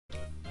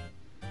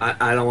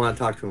I don't want to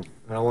talk to him.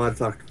 I don't want to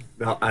talk to him.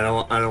 No, I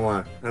don't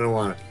want it. I don't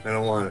want it. I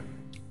don't want it.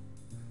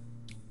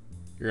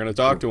 You're gonna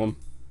talk to him.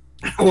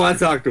 I don't want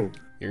to talk to him.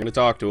 You're gonna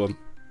talk to him.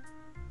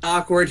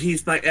 Awkward,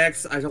 he's my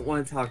ex. I don't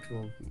want to talk to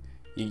him.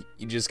 You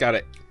just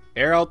gotta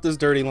air out this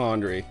dirty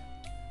laundry.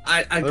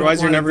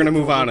 Otherwise, you're never gonna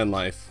move on in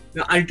life.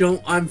 No, I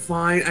don't. I'm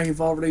fine. I've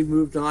already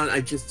moved on.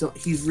 I just don't.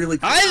 He's really.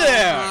 Hi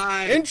there!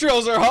 Hi.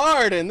 Intros are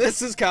hard, and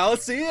this is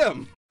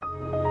Colosseum.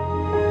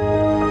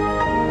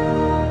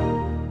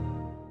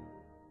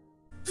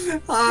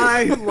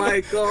 Hi,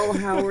 Michael.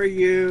 How are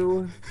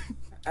you?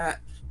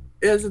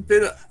 It's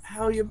been.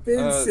 How you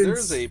been since?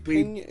 There's a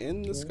ping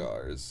in the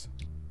scars.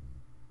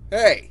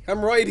 Hey,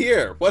 I'm right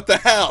here. What the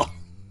hell?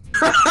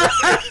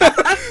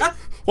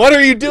 What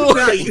are you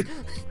doing?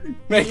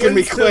 Making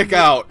me click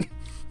out.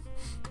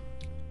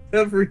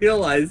 I've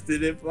realized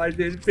it if I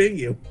didn't ping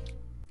you.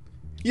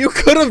 You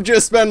could have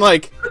just been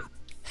like,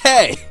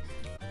 hey,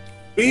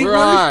 we we're were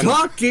on.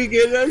 talking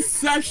in a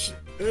session,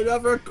 in a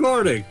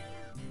recording.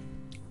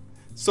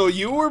 So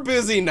you were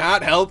busy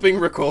not helping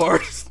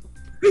record?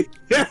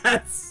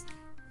 Yes.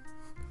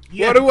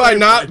 What do I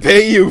not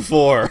pay you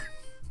for?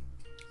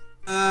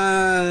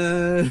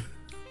 Don't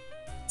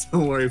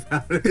worry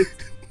about it.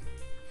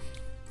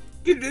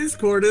 You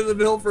Discord in the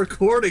middle of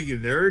recording, you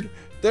nerd.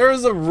 There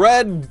was a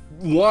red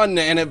one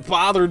and it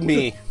bothered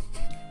me.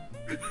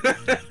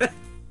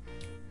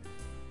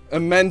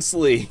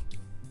 Immensely.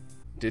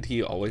 Did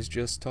he always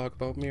just talk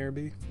about Mirror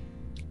B?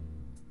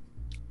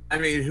 I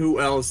mean, who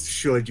else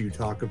should you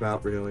talk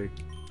about, really?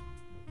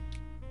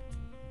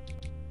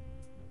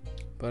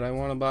 But I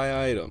want to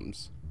buy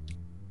items.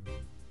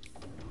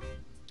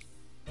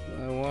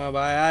 I want to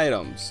buy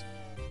items.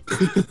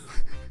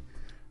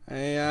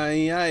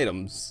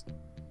 Items.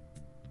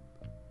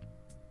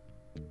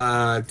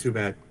 Too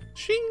bad.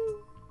 Shing!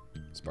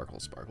 Sparkle,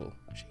 sparkle.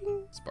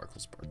 Shing! Sparkle,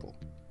 sparkle.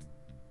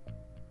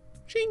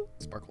 Shing!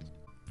 Sparkle.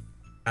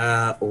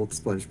 Old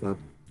SpongeBob.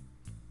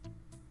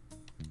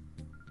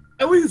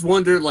 I always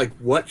wonder, like,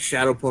 what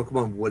shadow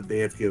Pokemon would they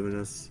have given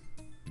us?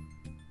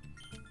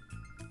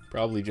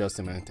 Probably just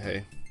a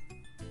Mante.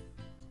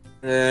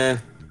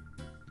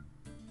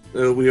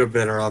 We were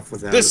better off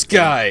without This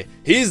guy!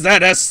 He's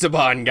that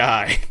Esteban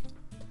guy!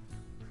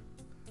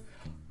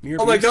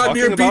 Oh my god,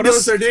 Mirror B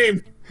knows her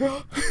name!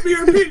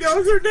 Mirror B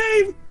knows her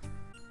name!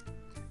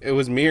 It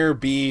was Mirror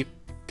B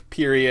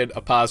period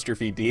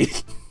apostrophe D.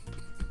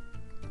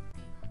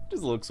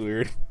 Just looks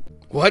weird.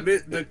 What?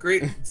 The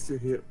great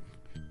studio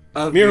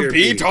of Mirror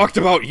B talked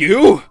about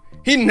you?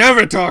 He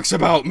never talks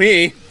about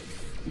me!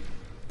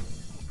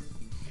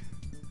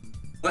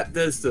 What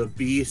does the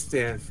B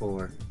stand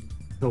for?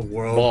 The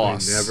world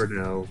Boss. may never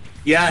know.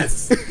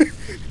 Yes!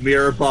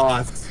 Mirror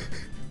Boss.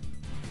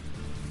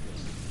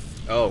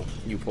 Oh,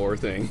 you poor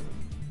thing.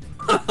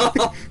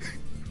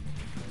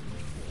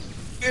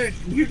 Dude,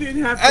 you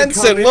didn't have to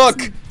Ensign, come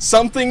look! into...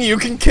 Something you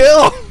can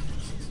kill!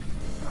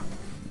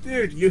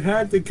 Dude, you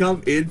had to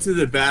come into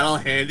the battle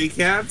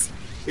handicapped?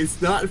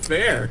 It's not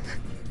fair.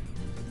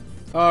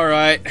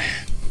 Alright.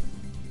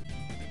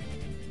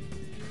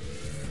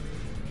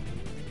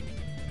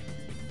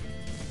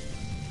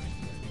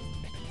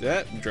 Did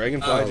that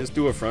dragonfly just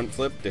do a front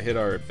flip to hit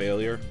our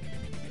failure?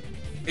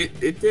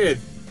 It did.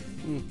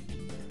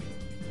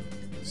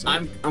 So,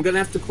 I'm gonna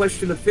have to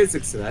question the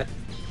physics of that.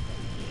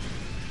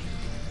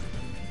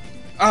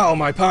 ow,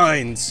 my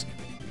pines!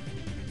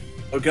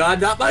 Oh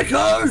god, not my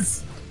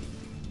codes!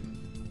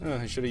 Oh,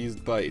 I should have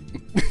used bite.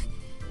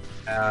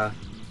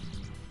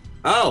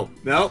 Oh,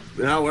 no,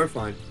 we're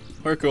fine.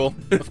 We're cool,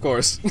 of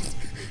course.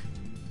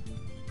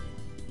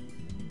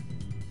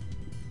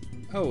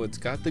 Oh, it's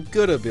got the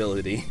good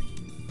ability.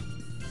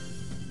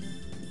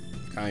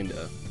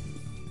 Kinda.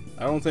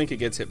 I don't think it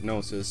gets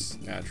hypnosis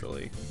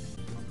naturally.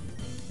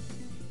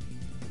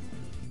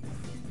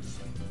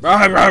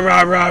 Rah, rah,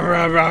 rah, rah,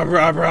 rah, rah,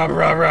 rah, rah,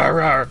 rah, rah,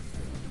 rah.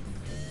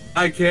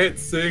 I can't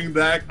sing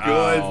that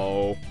good.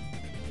 Ow.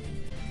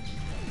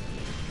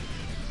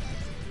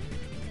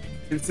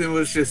 Vincent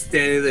was just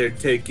standing there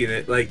taking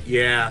it, like,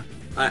 yeah,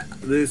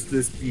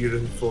 this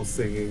beautiful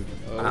singing.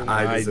 Oh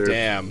I my deserve.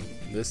 damn.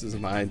 This is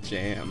my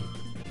jam.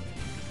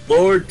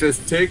 Lord,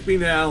 just take me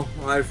now.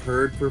 I've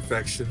heard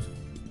perfection.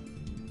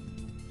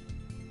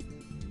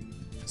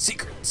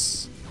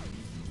 Secrets.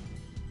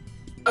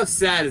 How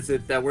sad is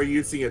it that we're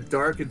using a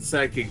dark and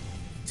psychic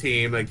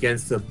team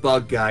against a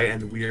bug guy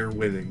and we're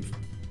winning?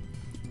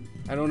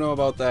 I don't know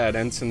about that.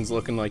 Ensign's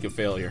looking like a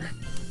failure.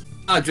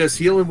 Just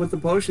heal him with the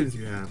potions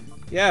you have.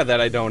 Yeah,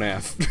 that I don't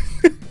have.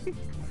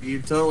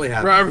 You totally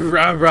have. Rah,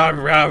 rah, rah,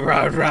 rah,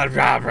 rah, rah,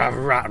 rah, rah,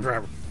 rah,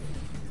 rah.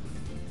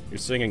 Your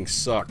singing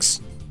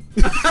sucks.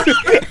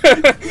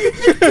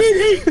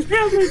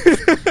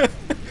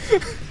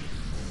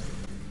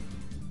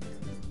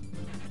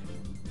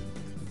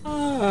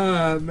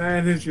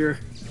 Manager.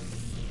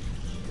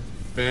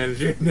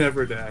 Manager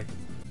never die.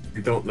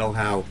 You don't know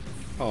how.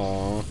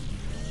 Aww.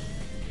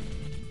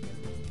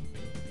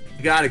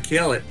 You gotta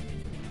kill it.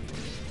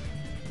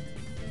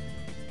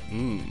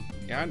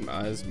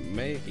 Yanma is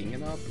making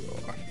an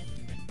uproar.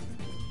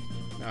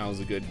 Now's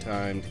a good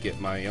time to get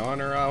my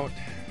yawner out.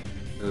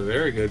 A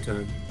very good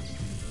time.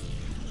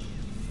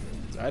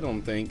 I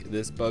don't think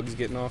this bug's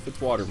getting off its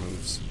water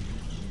moves.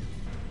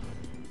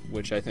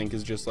 Which I think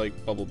is just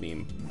like Bubble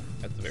Beam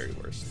at the very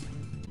worst.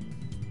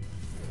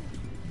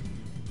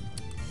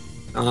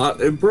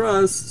 Not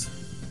impressed.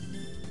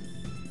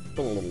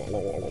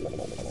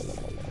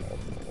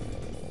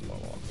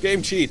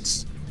 Game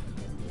cheats.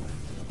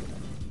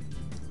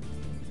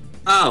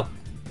 Oh.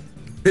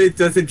 It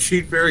doesn't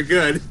cheat very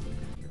good.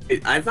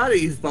 I thought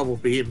it used Bubble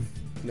Beam.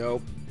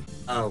 Nope.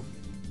 Oh.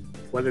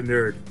 What a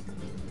nerd.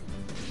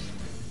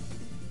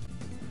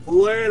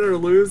 Later,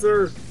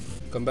 loser.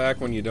 Come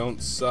back when you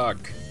don't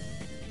suck.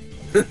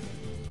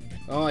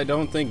 Oh, I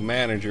don't think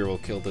Manager will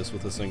kill this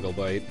with a single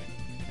bite.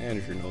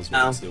 Manager knows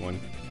what it's doing.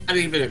 Not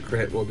even a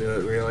crit will do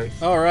it, really.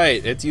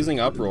 Alright, it's using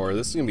Uproar.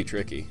 This is gonna be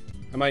tricky.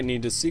 I might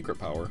need his secret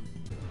power.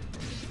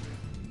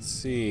 Let's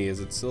see, is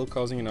it still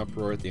causing an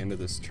uproar at the end of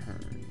this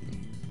turn?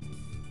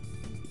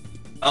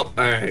 Oh,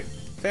 alright.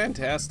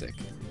 Fantastic.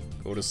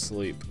 Go to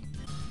sleep.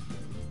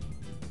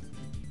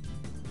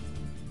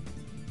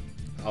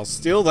 I'll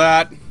steal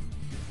that.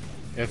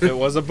 If it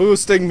was a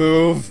boosting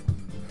move.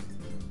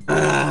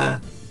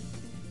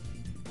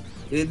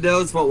 It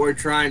knows what we're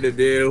trying to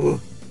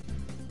do.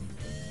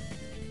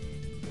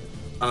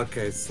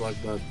 Okay,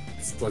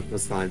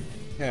 Slugma's fine.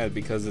 Yeah,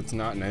 because it's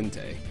not an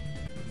Entei.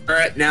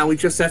 Alright, now we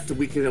just have to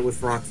weaken it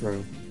with Rock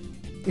Throw.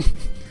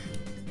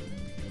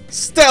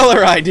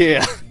 Stellar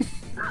idea!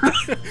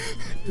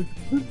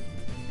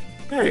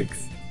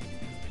 Thanks.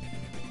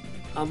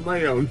 On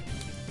my own.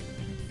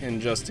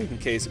 And just in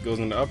case it goes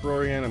into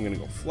Uproar again, I'm gonna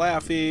go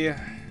Flaffy.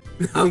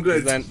 I'm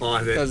gonna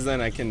spawn it. Because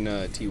then I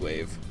can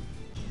T-Wave.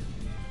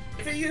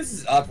 If it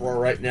uses Uproar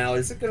right now,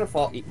 is it gonna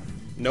fall?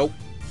 Nope.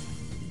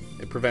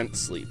 It prevents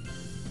sleep.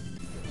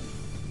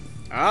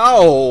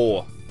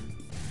 Ow!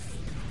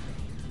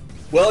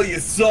 Well, you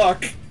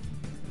suck!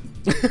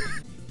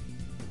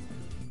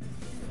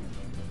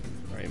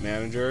 Alright,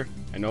 Manager.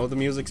 I know the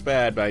music's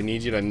bad, but I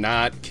need you to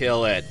not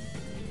kill it.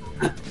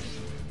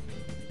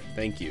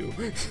 Thank you.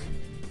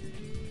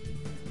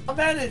 A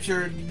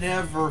Manager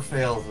never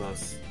fails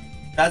us.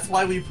 That's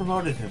why we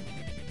promoted him.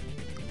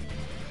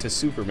 To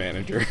Super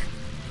Manager.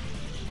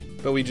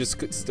 But we just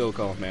could still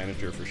call him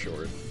Manager for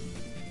short.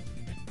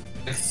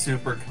 A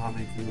Super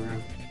Comic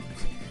Guru.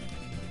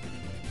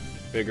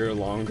 Bigger,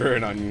 longer,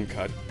 and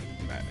uncut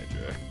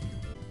Manager.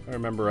 If I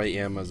remember right,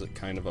 Yam was a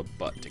kind of a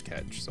butt to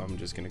catch, so I'm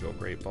just gonna go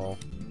Great Ball.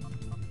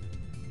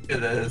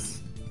 It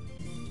is.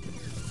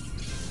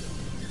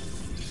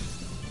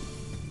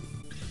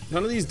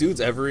 None of these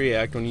dudes ever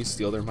react when you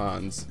steal their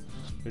mons.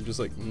 They're just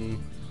like,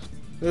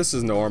 this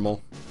is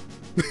normal.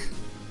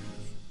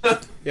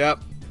 Yep.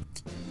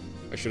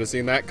 I should have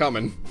seen that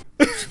coming.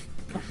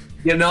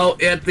 You know,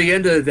 at the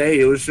end of the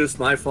day, it was just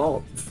my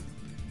fault.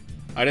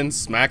 I didn't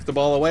smack the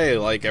ball away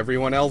like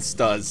everyone else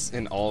does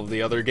in all of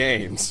the other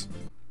games.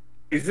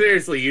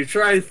 Seriously, you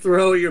try to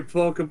throw your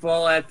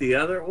Pokeball at the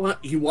other one?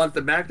 You want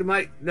the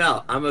Magnemite?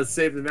 No, I'm gonna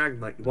save the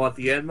Magnemite. You want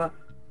the Enma?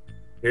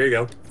 Here you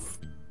go.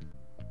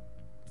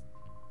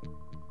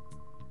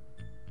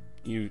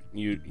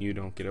 You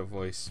don't get a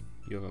voice.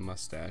 You have a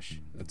mustache.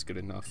 That's good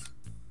enough.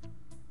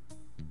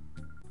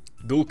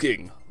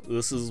 Duking.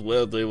 This is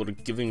where they were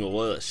giving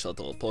away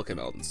shuttle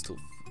Pokemons to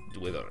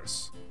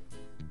withers.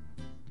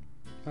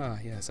 Ah,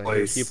 yes, I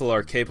hear people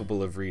are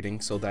capable of reading,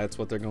 so that's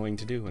what they're going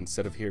to do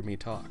instead of hear me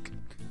talk.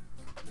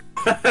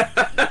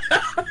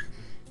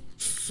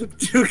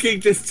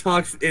 Duking just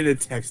talks in a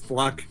text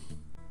block.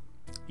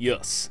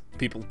 Yes,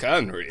 people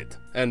can read,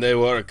 and they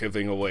were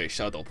giving away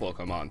shadow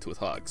Pokemon to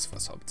thugs for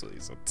some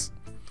reasons.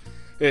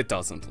 It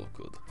doesn't look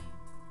good.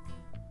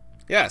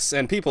 Yes,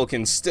 and people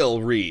can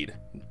still read.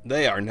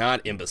 They are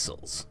not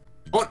imbeciles.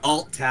 Don't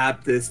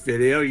alt-tab this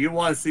video. You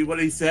want to see what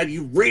he said?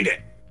 You read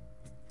it!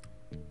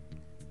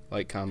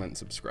 Like, comment, and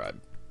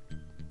subscribe.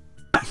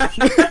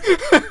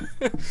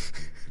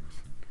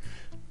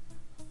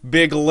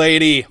 Big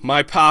lady,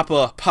 my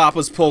Papa's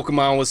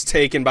Pokemon was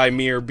taken by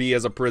me or B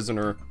as a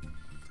prisoner.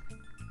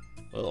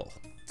 Oh,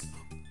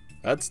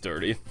 that's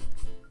dirty.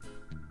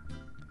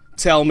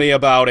 Tell me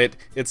about it.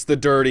 It's the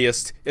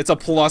dirtiest. It's a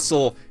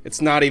Plusle.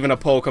 It's not even a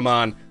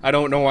Pokemon. I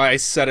don't know why I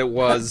said it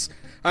was.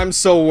 I'm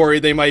so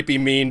worried they might be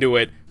mean to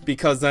it,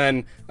 because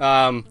then,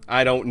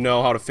 I don't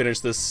know how to finish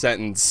this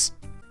sentence.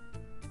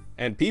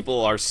 And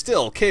people are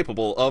still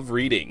capable of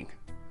reading.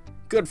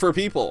 Good for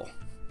people.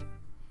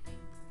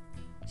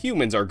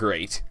 Humans are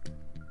great.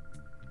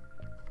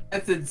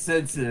 That's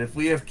insensitive.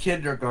 We have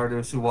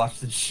kindergartners who watch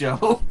the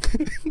show.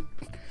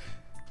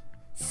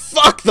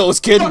 Fuck those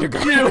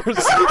kindergartners!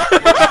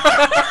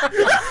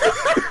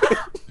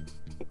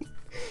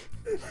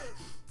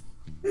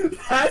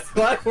 That's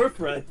why we're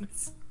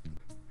friends.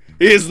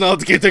 He's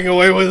not getting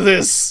away with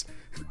this!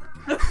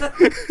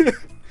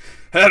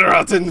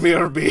 Herraten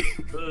Mirby.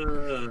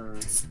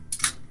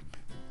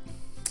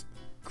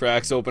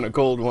 Cracks open a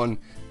cold one.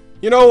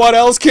 You know what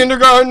else,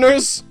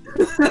 kindergartners?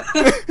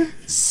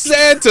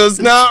 Santa's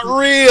not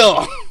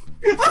real!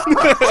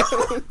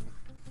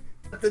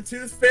 what the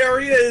tooth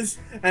fairy is,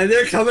 and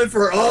they're coming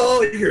for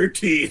all your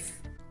teeth.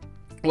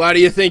 Why do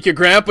you think your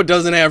grandpa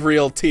doesn't have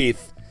real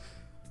teeth?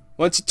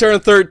 Once you turn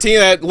 13,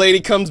 that lady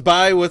comes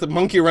by with a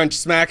monkey wrench,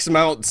 smacks them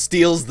out, and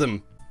steals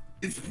them.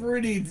 It's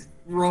pretty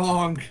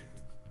wrong.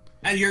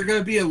 And you're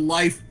gonna be in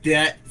life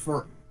debt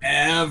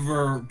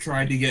forever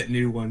trying to get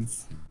new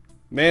ones.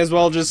 May as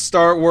well just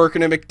start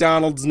working at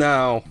McDonald's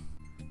now.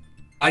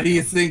 Why do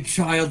you think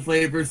child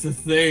labor's a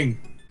thing?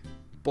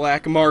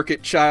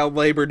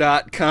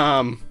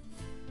 Blackmarketchildlabor.com.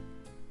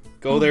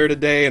 Go there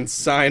today and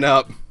sign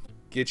up.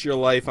 Get your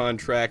life on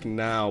track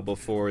now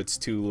before it's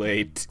too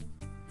late.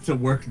 To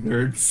work,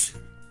 nerds.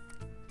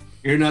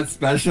 You're not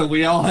special,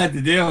 we all had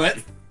to do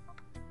it.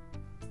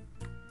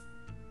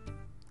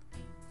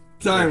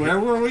 Sorry, where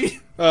were we?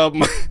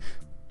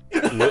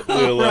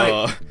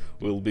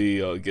 We'll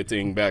be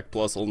getting back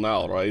Plusle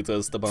now, right,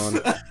 Esteban?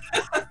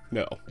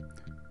 No.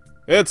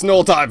 It's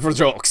no time for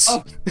jokes.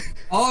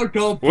 Oh,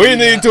 don't be we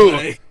need that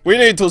way. We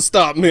need to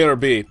stop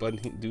Mirabee,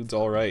 but dude's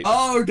alright.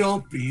 Oh,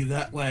 don't be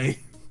that way.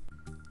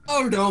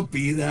 Oh, don't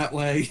be that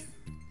way.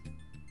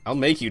 I'll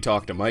make you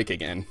talk to Mike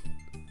again.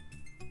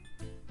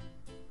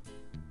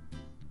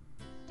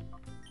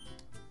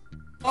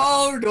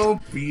 Oh,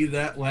 don't be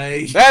that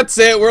way. That's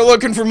it, we're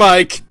looking for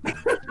Mike.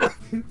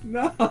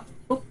 No.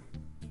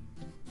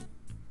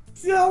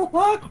 So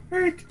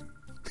awkward.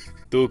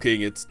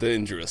 Duking, it's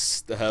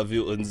dangerous to have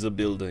you in the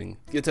building.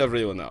 Get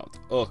everyone out.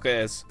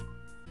 Okay.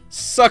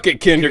 Suck it,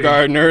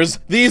 kindergartners.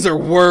 These are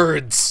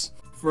words.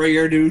 For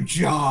your new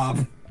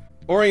job.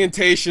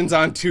 Orientation's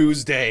on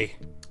Tuesday.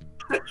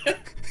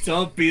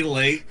 Don't be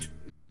late.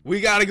 We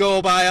gotta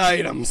go buy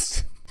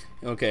items.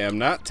 Okay, I'm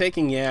not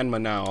taking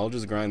Yanma now. I'll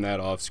just grind that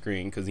off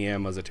screen because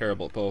Yanma's a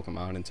terrible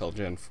Pokemon until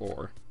Gen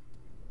 4.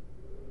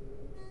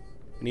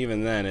 And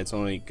even then, it's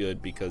only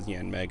good because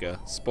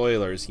Yanmega.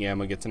 Spoilers,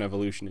 Yanma gets an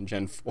evolution in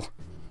Gen 4.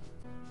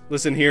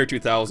 Listen here,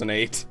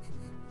 2008.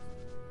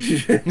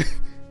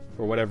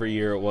 For whatever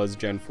year it was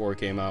Gen 4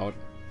 came out.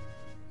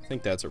 I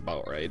think that's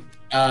about right.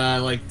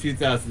 Like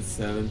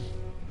 2007.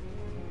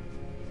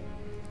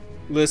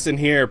 Listen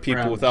here,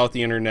 people without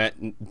the internet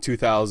in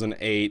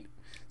 2008,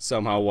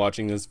 somehow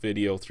watching this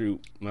video through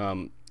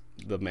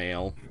the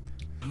mail.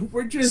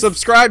 We're just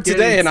subscribe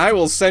today and I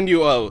will send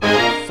you a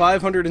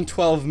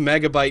 512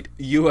 megabyte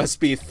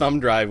USB thumb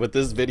drive with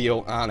this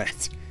video on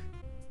it.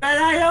 But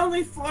I'm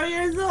only 4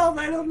 years old.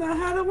 I don't know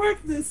how to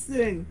work this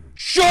thing.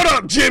 Shut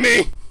up,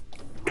 Jimmy!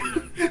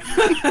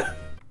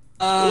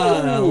 Ooh,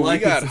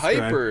 like we got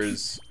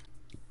hypers.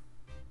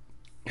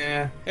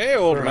 Yeah. Hey,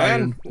 old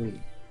man.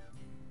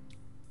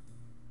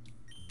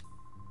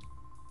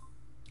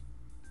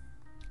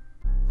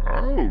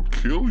 I'll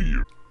kill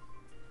you.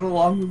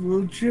 Along with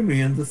little Jimmy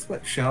in the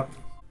sweatshop.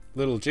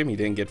 Little Jimmy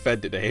didn't get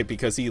fed today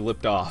because he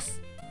lipped off,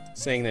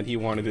 saying that he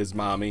wanted his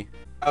mommy.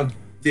 How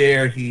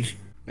dare he?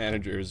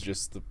 Manager is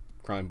just the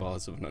crime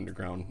boss of an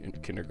underground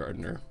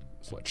kindergartner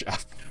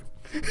sweatshop.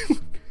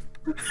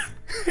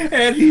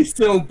 And he's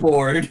so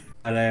bored.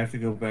 And I have to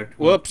go back to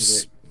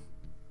whoops.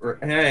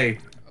 Hey.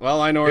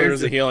 Well, I know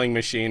there's a healing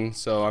machine,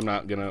 so I'm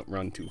not gonna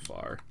run too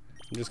far.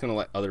 I'm just gonna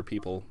let other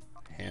people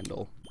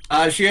handle.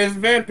 She has a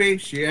Vampy.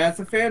 She has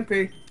a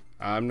Vampy.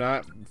 I'm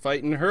not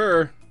fighting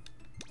her.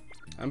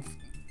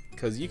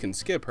 Because you can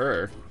skip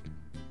her.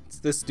 It's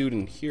this dude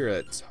in here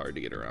that's hard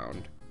to get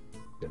around.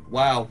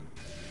 Wow.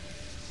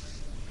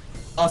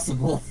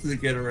 Possible to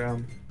get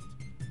around.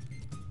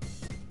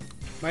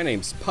 My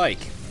name's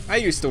Pike. I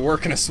used to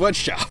work in a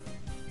sweatshop.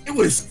 It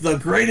was the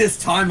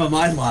greatest time of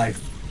my life.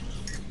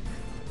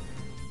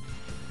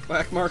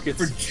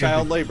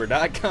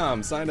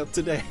 Blackmarketchildlabor.com. Sign up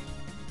today.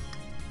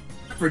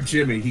 For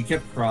Jimmy, he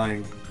kept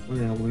crying. What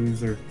a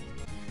loser.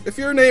 If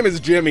your name is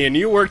Jimmy and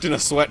you worked in a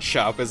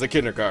sweatshop as a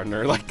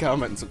kindergartner, like,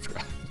 comment, and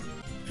subscribe.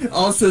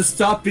 Also,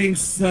 stop being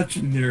such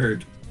a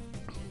nerd.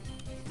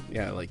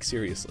 Yeah, like,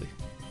 seriously.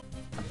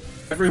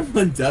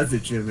 Everyone does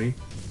it, Jimmy.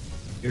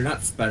 You're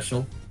not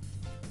special.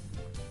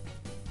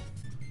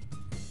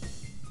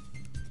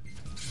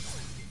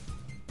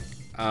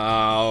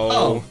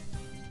 Oh.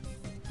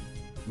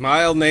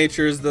 Mild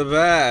nature's the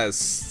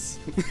best.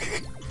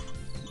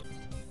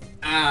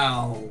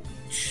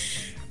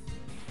 Ouch.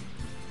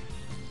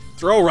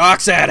 Throw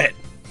rocks at it!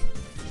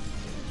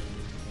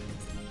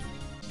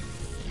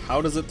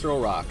 How does it throw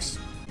rocks?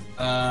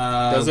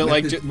 Does it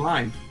like its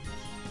mind?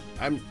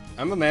 I'm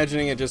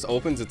imagining it just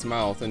opens its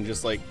mouth and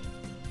just like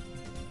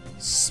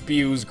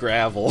spews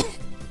gravel.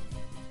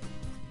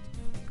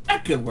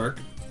 That could work.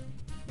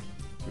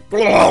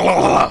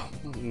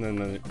 And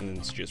then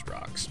it's just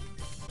rocks.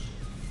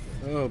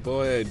 Oh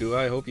boy, do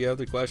I hope you have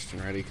the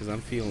question ready, because I'm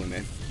feeling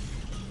it.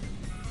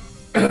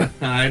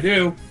 I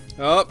do.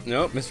 Oh,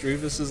 nope, Mr.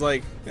 Rufus is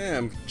like,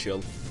 I'm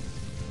chill.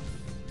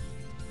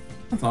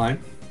 I'm fine.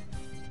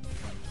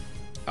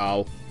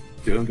 Ow.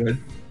 Doing good.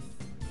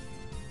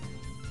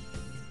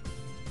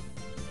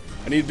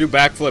 I need to do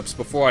backflips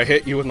before I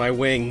hit you with my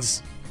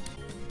wings.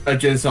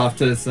 Just off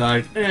to the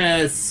side.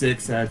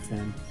 6 out of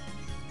 10.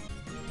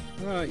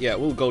 Yeah,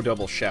 we'll go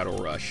double Shadow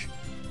Rush.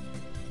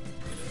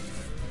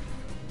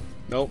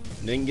 Nope,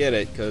 didn't get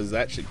it, because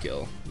that should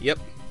kill. Yep.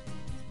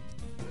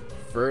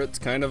 Ferret's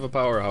kind of a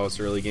powerhouse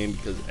early game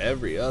because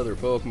every other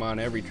Pokemon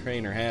every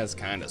trainer has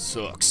kind of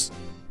sucks.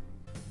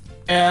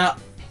 Yeah,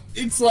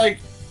 it's like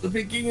the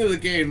beginning of the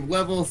game,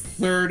 level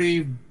 30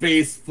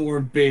 base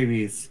form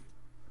babies.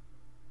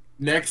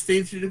 Next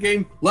stage of the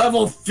game,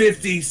 level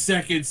 50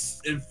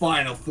 seconds in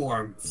final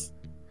forms.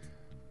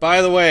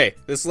 By the way,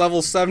 this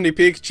level 70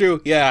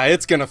 Pikachu, yeah,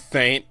 it's gonna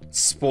faint.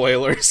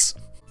 Spoilers.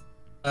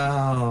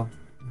 Oh.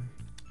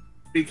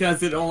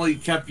 Because it only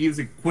kept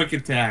using quick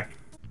attack.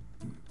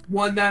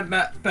 Won that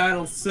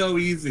battle so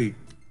easy.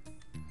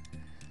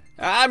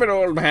 I'm an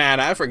old man,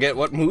 I forget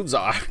what moves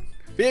are.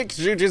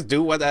 Pikachu just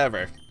do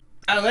whatever.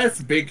 Now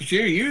listen,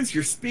 Pikachu, use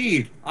your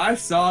speed. I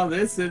saw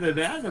this in an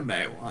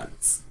anime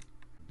once.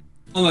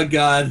 Oh my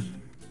god.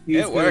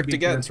 It worked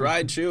against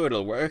Raichu,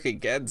 it'll work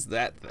against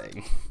that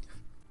thing.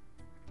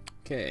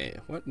 Okay,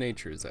 what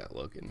nature is that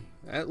looking?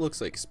 That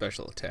looks like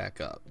special attack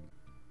up.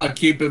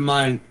 Keep in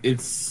mind,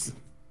 it's,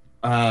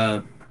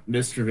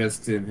 Mischievous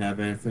didn't have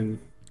anything.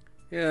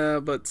 Yeah,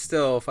 but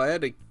still, if I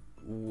had to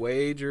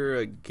wager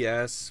a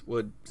guess,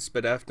 would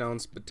Spadef down,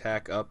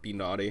 Spatak up be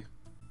naughty?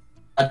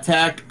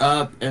 Attack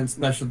up and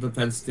special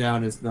defense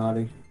down is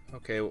naughty.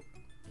 Okay,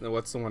 then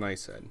what's the one I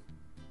said?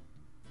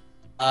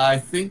 I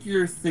think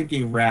you're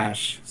thinking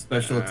Rash.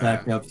 Special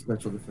attack up,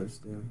 special defense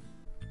down.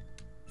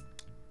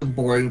 The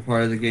boring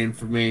part of the game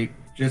for me,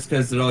 just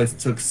because it always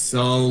took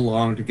so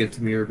long to get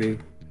to Mirabee.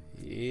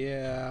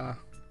 Yeah.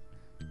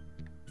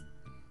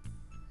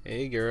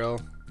 Hey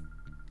girl,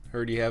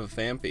 heard you have a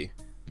Fampy.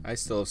 I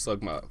still have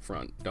Slugma up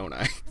front, don't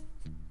I?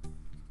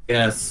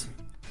 Yes.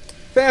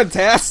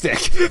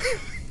 Fantastic!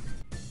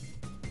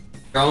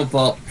 Your own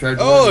fault.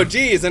 Oh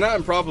geez, and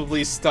I'm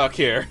probably stuck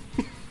here.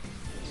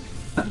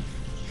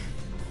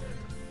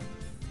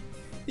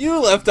 You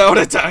left out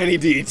a tiny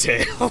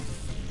detail.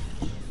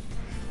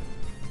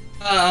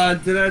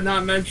 Did I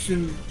not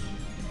mention...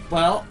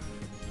 Well,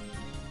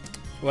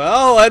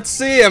 let's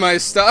see, am I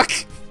stuck?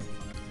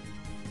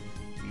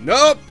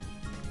 Nope!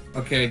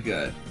 okay,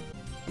 good.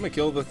 I'm gonna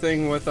kill the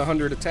thing with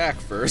 100 attack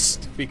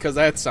first, because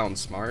that sounds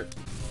smart.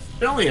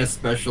 It only has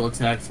special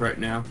attacks right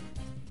now.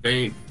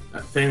 Feint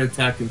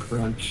attack and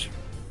crunch.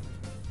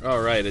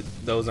 Alright,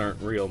 those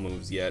aren't real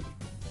moves yet.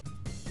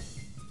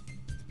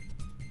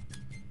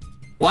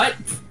 What?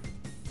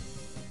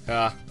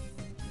 The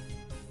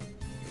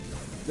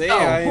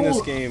AI in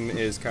this game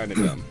is kind of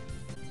dumb.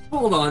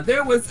 Hold on,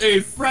 there was a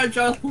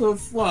fragile little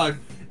slug,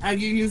 and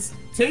you use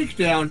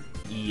takedown.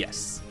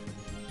 Yes.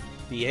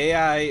 The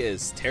AI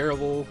is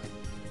terrible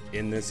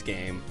in this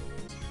game.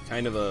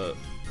 Kind of a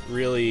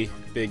really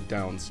big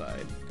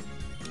downside.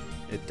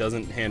 It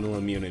doesn't handle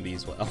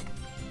immunities well.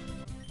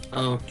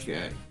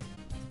 Okay.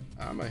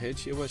 I'ma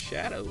hit you with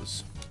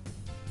shadows.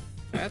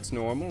 That's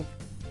normal.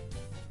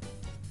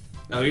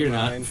 No, you're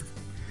not.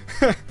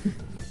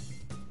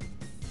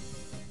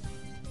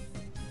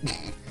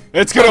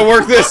 It's gonna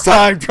work this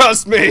time,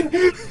 trust me!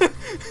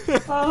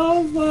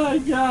 Oh my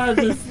god,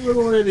 this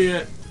little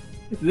idiot.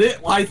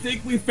 I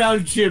think we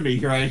found Jimmy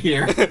right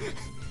here.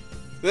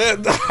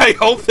 I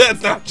hope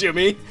that's not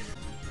Jimmy.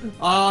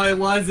 Oh, it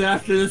was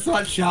after the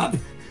sweat shop.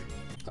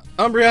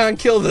 Umbreon,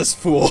 kill this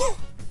fool.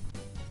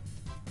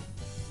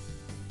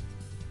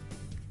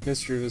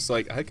 Mr. was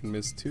like, I can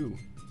miss too.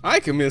 I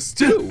can miss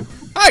too.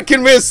 I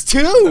can miss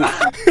too!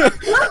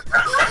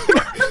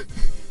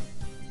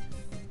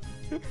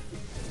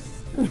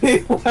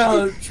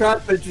 Meanwhile,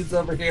 Trapitch is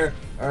over here.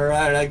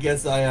 Alright, I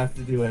guess I have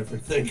to do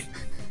everything.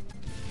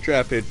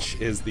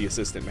 Trapitch is the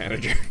assistant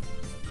manager.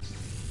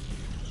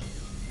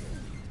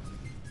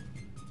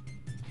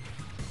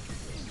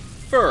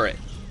 Furret.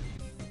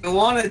 You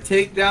want to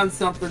take down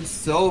something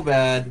so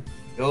bad,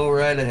 go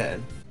right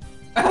ahead.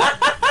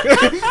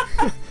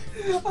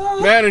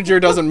 Manager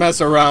doesn't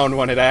mess around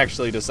when it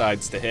actually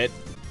decides to hit.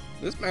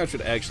 This match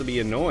would actually be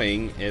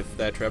annoying if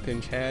that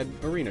Trapinch had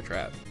Arena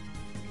Trap.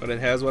 But it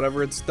has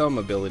whatever its dumb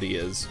ability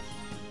is.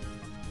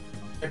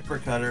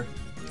 Hypercutter.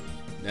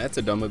 That's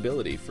a dumb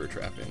ability for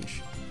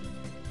Trapinch.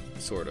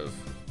 Sort of.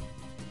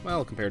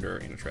 Well, compared to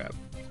Arena Trap.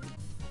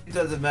 It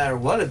doesn't matter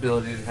what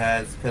ability it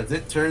has, because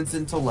it turns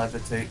into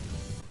Levitate.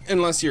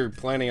 Unless you're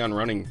planning on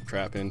running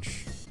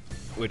Trapinch,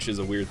 which is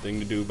a weird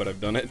thing to do, but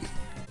I've done it.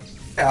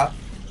 Yeah.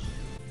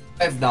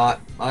 I've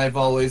not. I've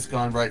always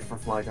gone right for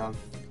Flygon.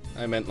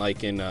 I meant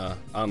like in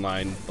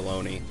online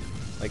baloney.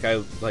 Like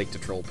I like to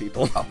troll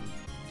people. Oh.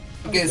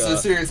 Okay, so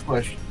serious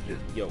question.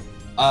 Yo.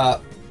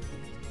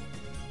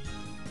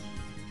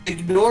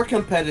 Ignore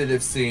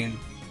competitive scene.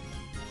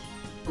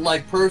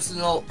 Like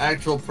personal,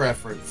 actual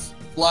preference.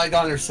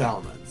 Flygon or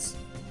Salamence?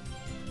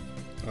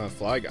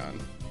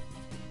 Flygon.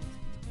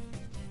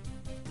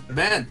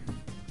 Man.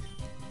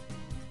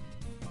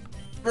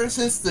 Ever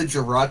since the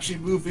Jirachi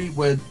movie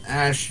when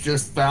Ash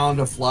just found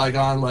a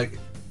Flygon like,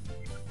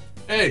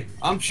 hey,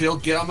 I'm chill,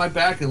 get on my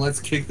back and let's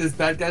kick this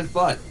bad guy's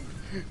butt.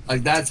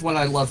 Like, that's when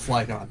I love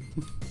Flygon.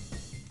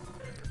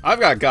 I've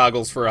got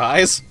goggles for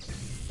eyes.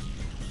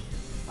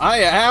 I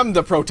am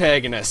the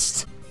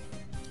protagonist.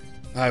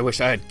 I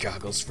wish I had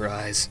goggles for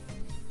eyes.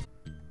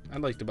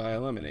 I'd like to buy a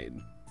lemonade.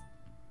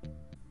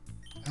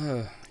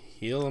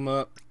 Heal him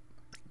up.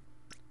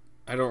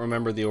 I don't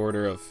remember the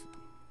order of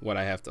what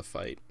I have to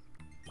fight.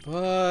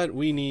 But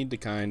we need to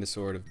kind of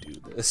sort of do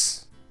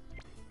this.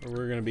 Or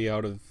we're going to be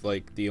out of,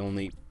 like, the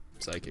only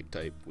psychic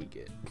type we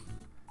get.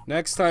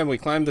 Next time we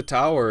climb the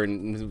tower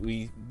and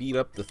we beat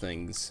up the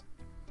things.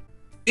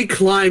 We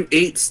climb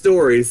 8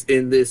 stories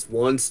in this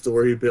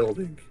 1-story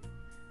building.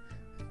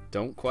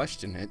 Don't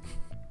question it.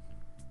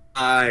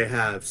 I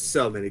have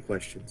so many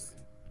questions.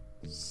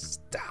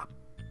 Stop.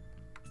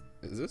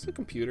 Is this a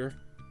computer?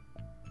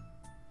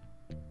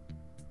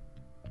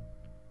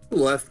 Who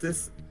left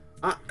this?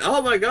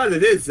 Oh my god,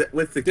 it is!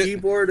 With the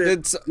keyboard and...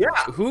 It's,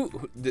 yeah!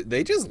 Who... Did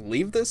they just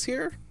leave this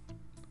here?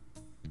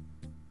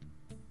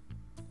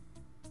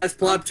 As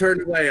Plop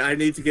turned away, I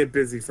need to get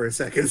busy for a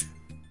second.